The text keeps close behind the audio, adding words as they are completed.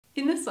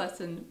In this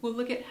lesson, we'll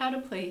look at how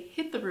to play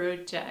Hit the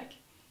Road Jack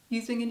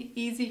using an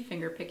easy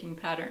finger-picking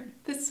pattern.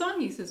 This song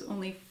uses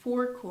only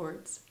 4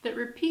 chords that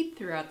repeat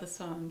throughout the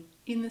song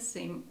in the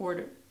same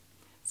order.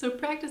 So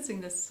practicing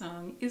this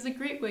song is a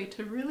great way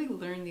to really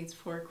learn these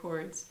 4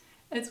 chords,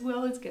 as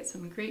well as get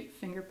some great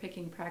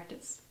finger-picking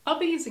practice. I'll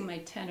be using my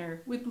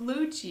tenor with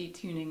low G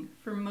tuning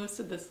for most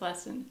of this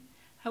lesson.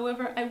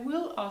 However, I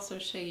will also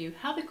show you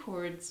how the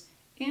chords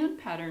and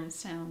patterns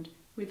sound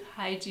with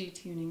high G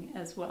tuning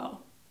as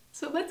well.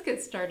 So let's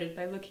get started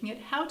by looking at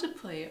how to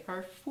play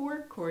our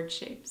 4 chord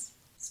shapes.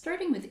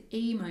 Starting with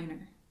A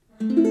minor.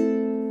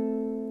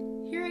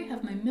 Here I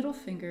have my middle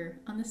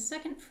finger on the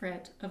 2nd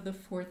fret of the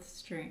 4th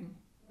string.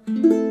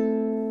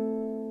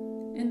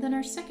 And then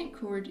our second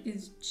chord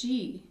is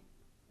G.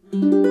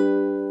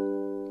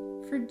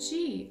 For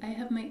G, I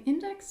have my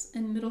index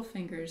and middle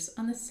fingers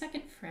on the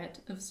 2nd fret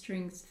of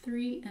strings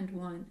 3 and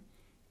 1,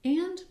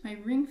 and my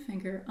ring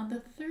finger on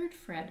the 3rd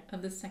fret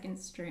of the 2nd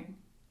string.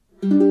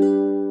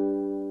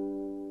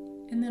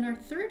 And then our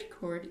 3rd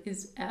chord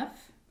is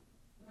F.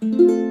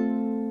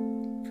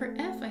 For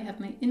F, I have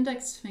my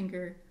index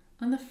finger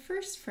on the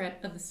 1st fret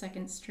of the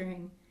 2nd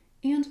string,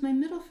 and my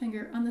middle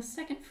finger on the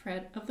 2nd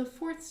fret of the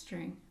 4th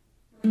string.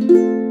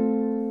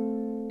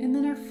 And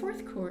then our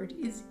 4th chord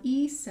is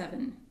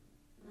E7.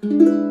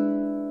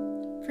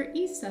 For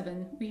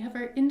E7, we have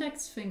our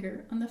index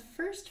finger on the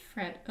 1st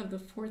fret of the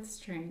 4th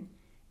string,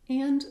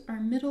 and our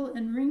middle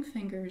and ring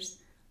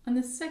fingers on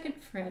the 2nd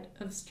fret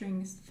of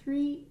strings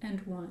 3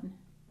 and 1.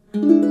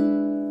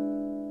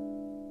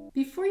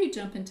 Before you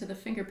jump into the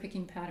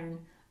finger-picking pattern,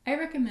 I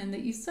recommend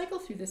that you cycle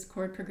through this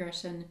chord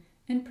progression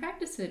and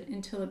practice it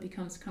until it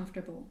becomes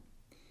comfortable.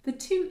 The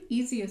 2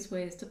 easiest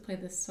ways to play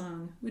this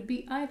song would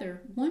be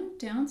either 1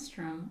 down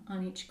strum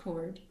on each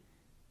chord,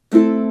 or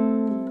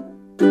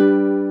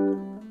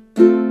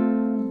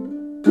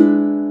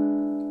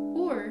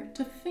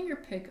to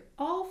fingerpick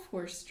all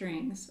 4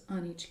 strings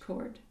on each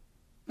chord.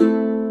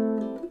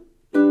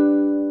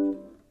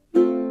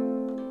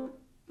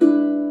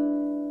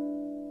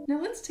 Now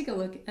let's take a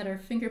look at our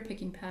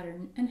finger-picking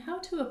pattern and how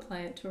to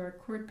apply it to our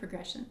chord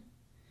progression.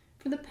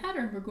 For the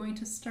pattern, we're going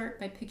to start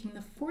by picking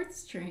the 4th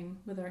string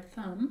with our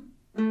thumb,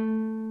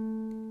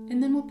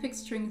 and then we'll pick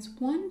strings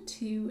 1,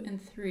 2,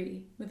 and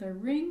 3 with our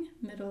ring,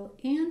 middle,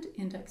 and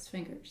index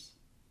fingers.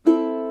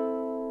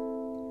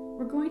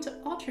 We're going to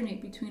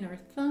alternate between our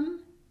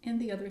thumb and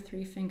the other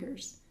 3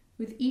 fingers,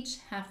 with each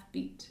half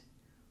beat.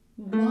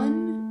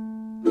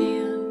 1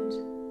 and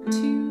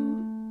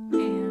 2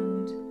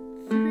 and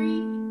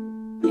 3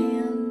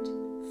 and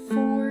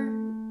 4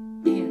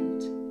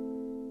 and.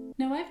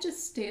 Now I've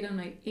just stayed on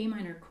my A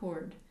minor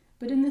chord,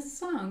 but in this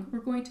song we're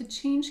going to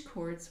change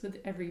chords with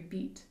every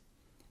beat.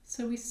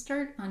 So we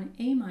start on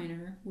A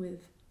minor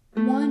with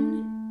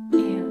 1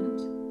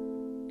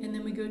 and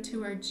then we go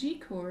to our G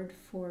chord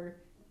for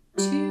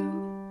 2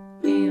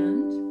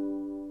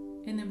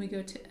 and then we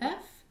go to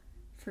F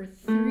for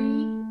 3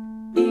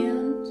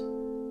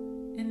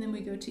 and then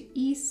we go to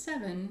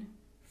E7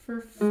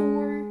 for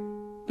 4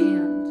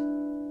 and.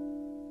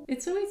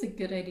 It's always a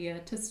good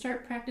idea to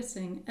start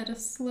practicing at a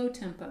slow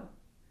tempo.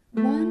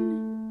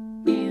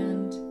 1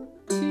 and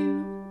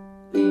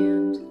 2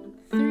 and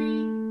 3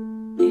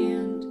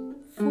 and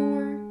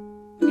 4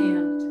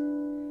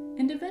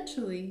 and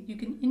eventually you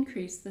can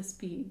increase the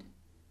speed.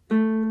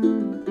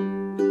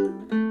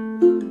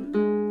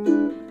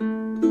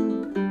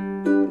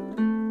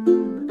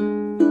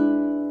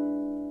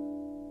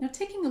 Now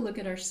taking a look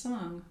at our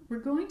song, we're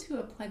going to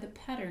apply the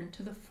pattern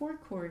to the 4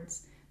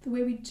 chords the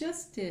way we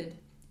just did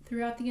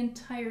throughout the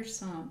entire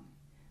song.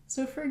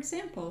 So for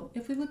example,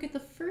 if we look at the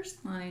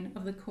first line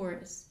of the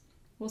chorus,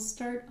 we'll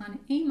start on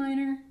A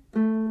minor,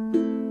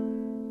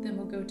 then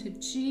we'll go to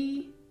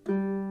G,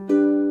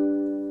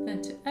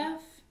 then to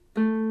F,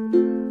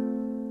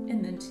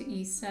 and then to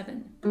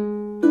E7.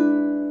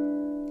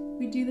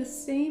 We do the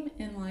same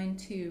in line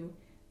 2,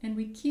 and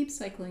we keep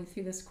cycling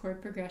through this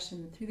chord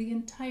progression through the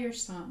entire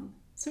song.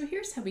 So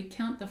here's how we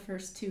count the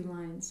first 2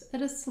 lines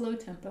at a slow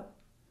tempo.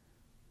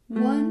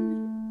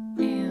 1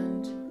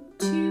 and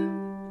 2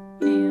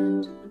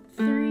 and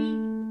 3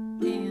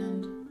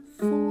 and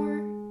 4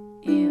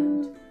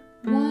 and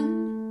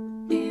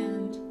 1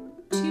 and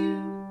 2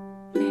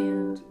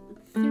 and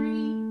 3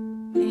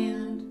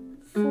 and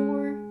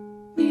 4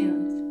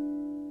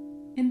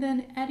 and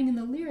then adding in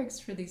the lyrics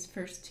for these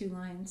first 2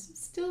 lines,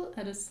 still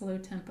at a slow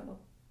tempo.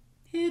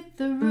 Hit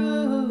the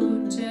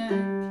road, Jack,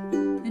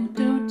 and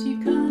don't you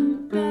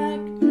come back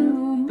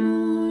no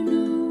more,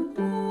 no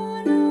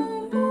more,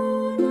 no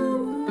more, no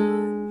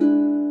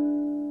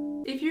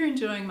more. If you're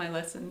enjoying my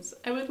lessons,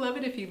 I would love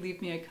it if you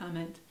leave me a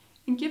comment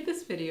and give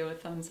this video a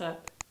thumbs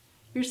up.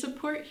 Your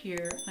support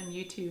here on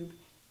YouTube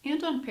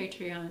and on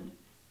Patreon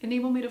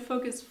enable me to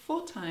focus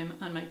full-time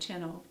on my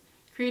channel,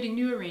 creating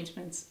new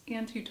arrangements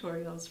and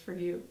tutorials for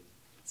you.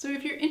 So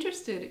if you're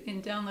interested in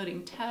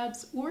downloading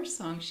tabs or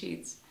song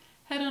sheets,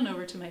 head on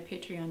over to my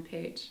Patreon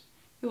page.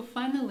 You'll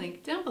find the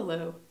link down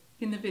below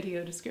in the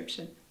video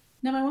description.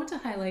 Now I want to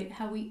highlight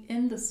how we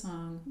end the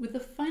song with the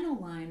final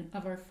line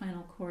of our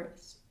final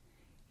chorus.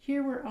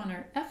 Here we're on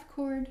our F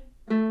chord,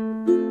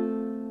 and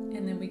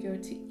then we go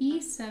to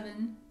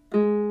E7,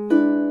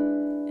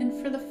 and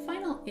for the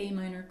final A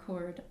minor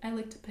chord, I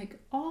like to pick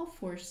all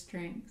 4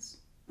 strings.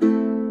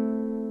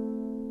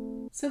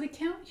 So the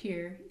count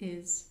here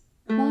is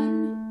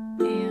 1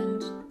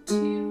 and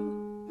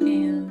 2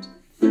 and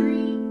 3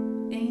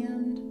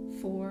 and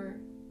 4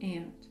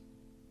 and.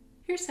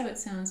 Here's how it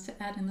sounds to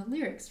add in the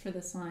lyrics for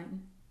this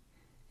line.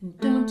 And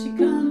don't you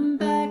come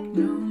back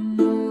no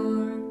more.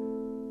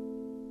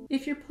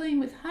 If you're playing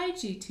with high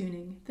G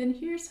tuning, then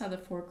here's how the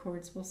 4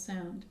 chords will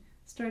sound,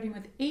 starting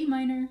with A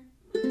minor,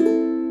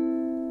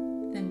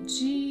 then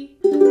G,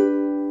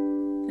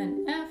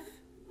 then F,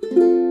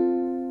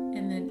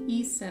 and then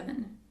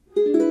E7.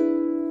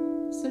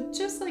 So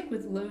just like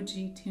with low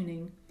G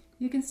tuning,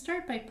 you can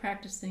start by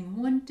practicing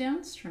 1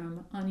 down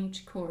strum on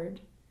each chord.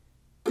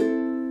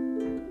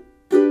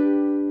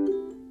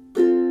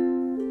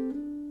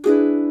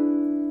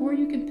 Or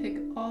you can pick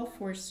all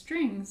 4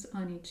 strings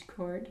on each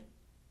chord.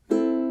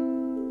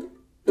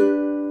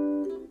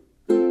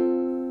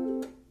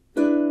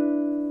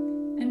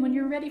 And when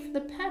you're ready for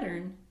the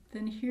pattern,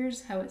 then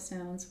here's how it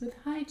sounds with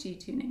high G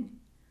tuning.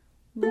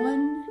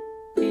 1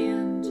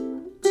 and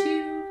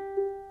 2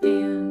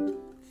 and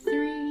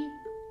 3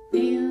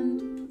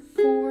 and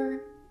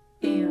 4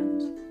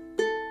 and.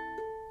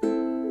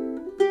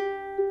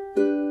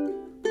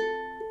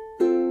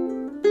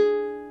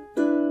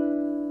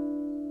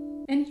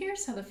 And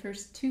here's how the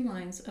first 2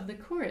 lines of the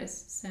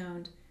chorus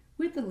sound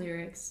with the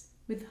lyrics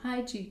with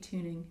high G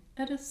tuning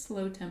at a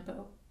slow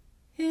tempo.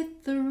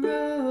 Hit the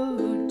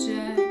road,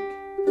 Jack,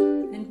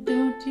 and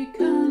don't you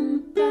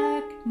come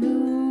back no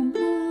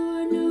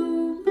more,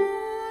 no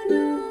more,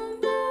 no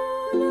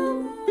more,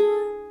 no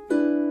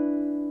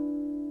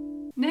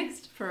more.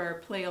 Next, for our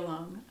play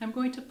along, I'm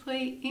going to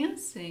play and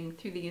sing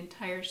through the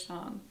entire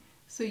song,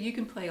 so you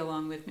can play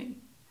along with me.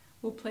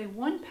 We'll play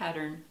 1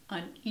 pattern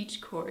on each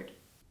chord.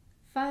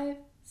 5,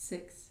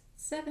 6,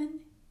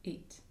 7,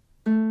 8.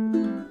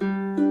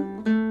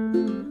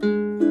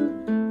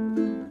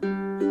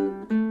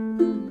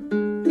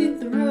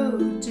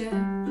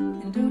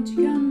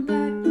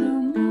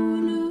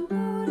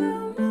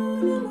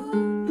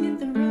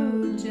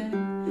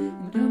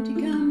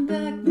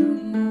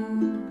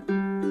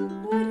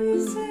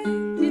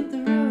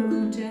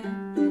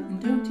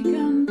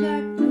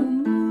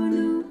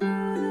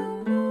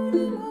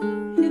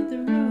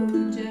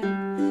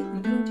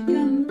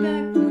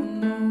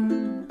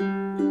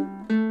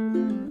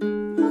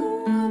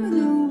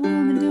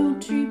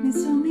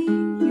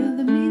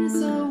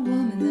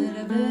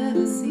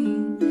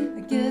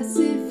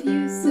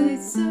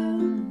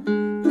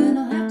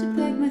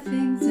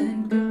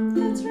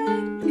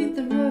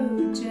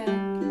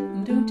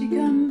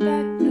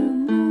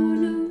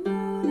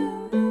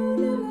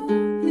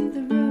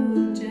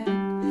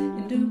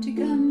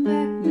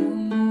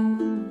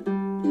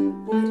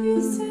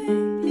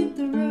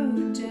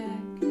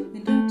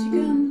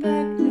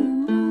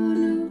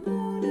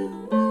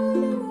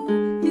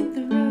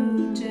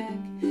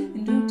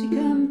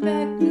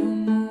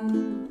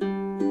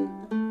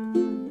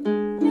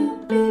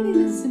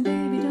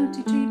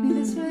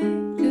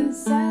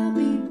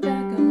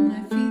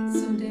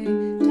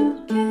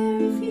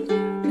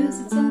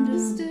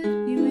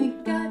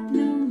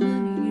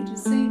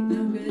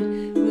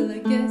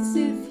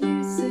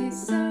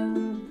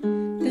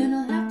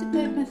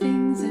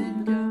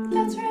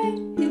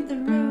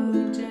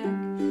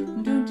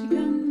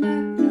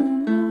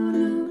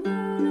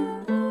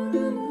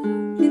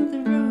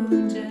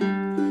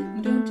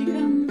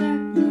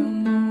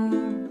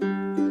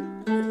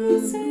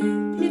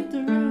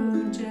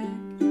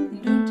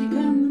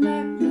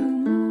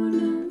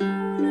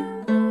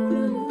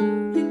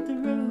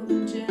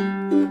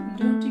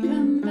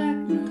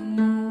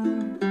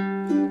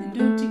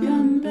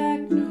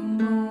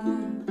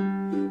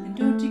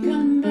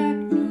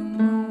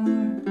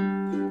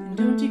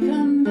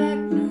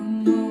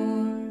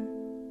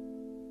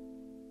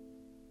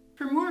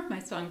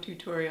 Song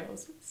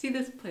tutorials, see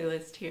this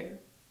playlist here.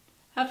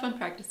 Have fun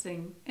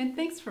practicing, and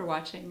thanks for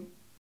watching.